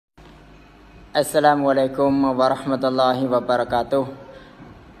Assalamualaikum warahmatullahi wabarakatuh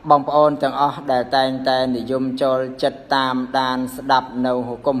បងប្អូនទាំងអស់ដែលតែងតែនិយមចូលចិត្តតាមដានស្ដាប់នៅ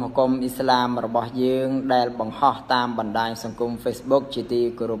ហុគមអ៊ីស្លាមរបស់យើងដែលបង្ហោះតាមបណ្ដាញសង្គម Facebook ជាទី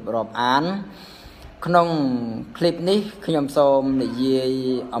គោរពរាប់អានក្នុងคลิปនេះខ្ញុំសូមនិយាយ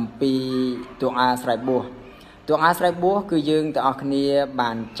អំពីទូអាស្រ័យបួសទូអាស្រ័យបួសគឺយើងទាំងអស់គ្នា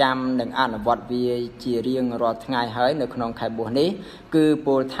បានចាំនិងអនុវត្តវាជារៀងរាល់ថ្ងៃហើយនៅក្នុងខែបួសនេះគឺ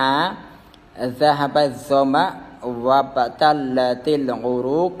ពោលថា ذهب الظمأ وبطلت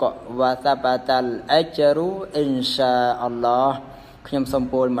العروق وثبت الأجر إن شاء الله ខ្ញុំសូម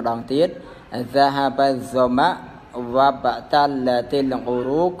ពោលម្ដងទៀត ذهب الظمأ وبطلت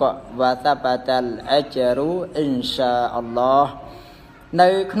العروق وثبت الأجر إن شاء الله នៅ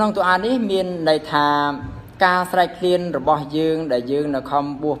ក្នុងទូអានេះមានន័យថាការស្រែកឃ្លានរបស់យើងដែលយើងនៅខំ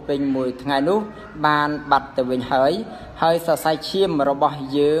បួសពេញមួយថ្ងៃនោះបានបាត់ទៅវិញហើយសរសៃឈាមរបស់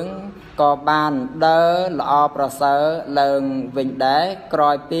យើងក៏បានដើរល្អប្រសើរឡើងវិញដែរក្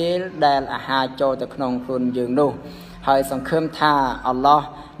រោយពេលដែលអាហារចូលទៅក្នុងខ្លួនយើងនោះហើយសង្ឃឹមថាអល់ឡោះ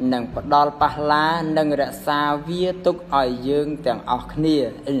នឹងផ្ដល់ប៉ះឡានិងរក្សាវាទុកឲ្យយើងទាំងអស់គ្នា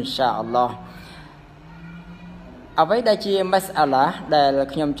អ៊ីនសាអល់ឡោះអ្វីដែលជាម៉ាសាឡាដែល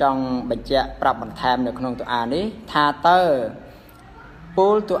ខ្ញុំចង់បញ្ជាក់ប្រាប់បន្ថែមនៅក្នុងទូអានេះថាតើពោ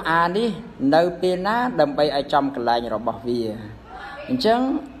លទូអានេះនៅពេលណាដើម្បីឲ្យចំកន្លែងរបស់វាអញ្ចឹង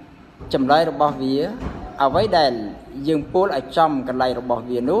ចម្លើយរបស់វាអ្វីដែលយើងពោលឲ្យចំកន្លែងរបស់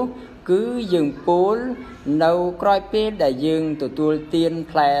វានោះគឺយើងពោលនៅក្រោយពេលដែលយើងទទួលទាន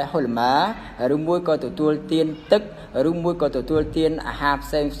ផ្លែហូលម៉ាឬមួយក៏ទទួលទានទឹកឬមួយក៏ទទួលទានអាហារផ្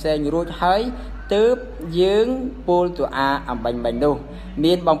សេងរួចហើយទើបយើងពោលទូអាអំបញ្ញបាញ់នោះ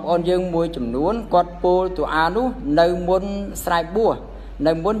មានបងប្អូនយើងមួយចំនួនគាត់ពោលទូអានោះនៅមុនស្រែកបួស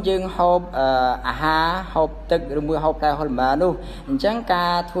នៅមុនយើងហូបអាហារហូបទឹកឬមួយហូបផ្លែហូលម៉ានោះអញ្ចឹងកា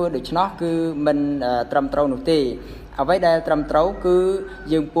រធ្វើដូច្នោះគឺមិនត្រឹមត្រូវនោះទេអ្វីដែលត្រឹមត្រូវគឺ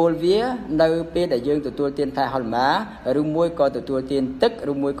យើងពោលវានៅពេលដែលយើងទទួលទានផ្លែហូលម៉ាឬមួយក៏ទទួលទានទឹក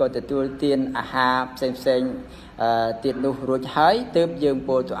ឬមួយក៏ទទួលទានអាហារផ្សេងទៀតនោះរួចហើយទើបយើង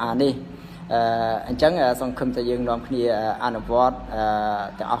ពោលទូអានេះអញ្ចឹងសង្ឃឹមថាយើងនាំគ្នាអនុវត្ត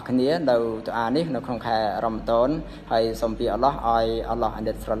ទាំងអស់គ្នានៅទូអានេះនៅក្នុងខែរ៉ាម៉ាឌនហើយសូមពីអល់ឡោះឲ្យអល់ឡោះអា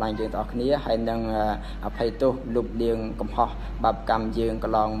ណិតស្រឡាញ់យើងទាំងអស់គ្នាហើយនឹងអភ័យទោសលុបលាងកំហុសបាបកម្មយើងក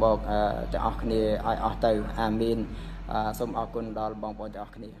ន្លងមកទាំងអស់គ្នាឲ្យអស់ទៅអាមីនសូមអរគុណដល់បងប្អូនទាំងអ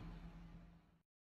ស់គ្នា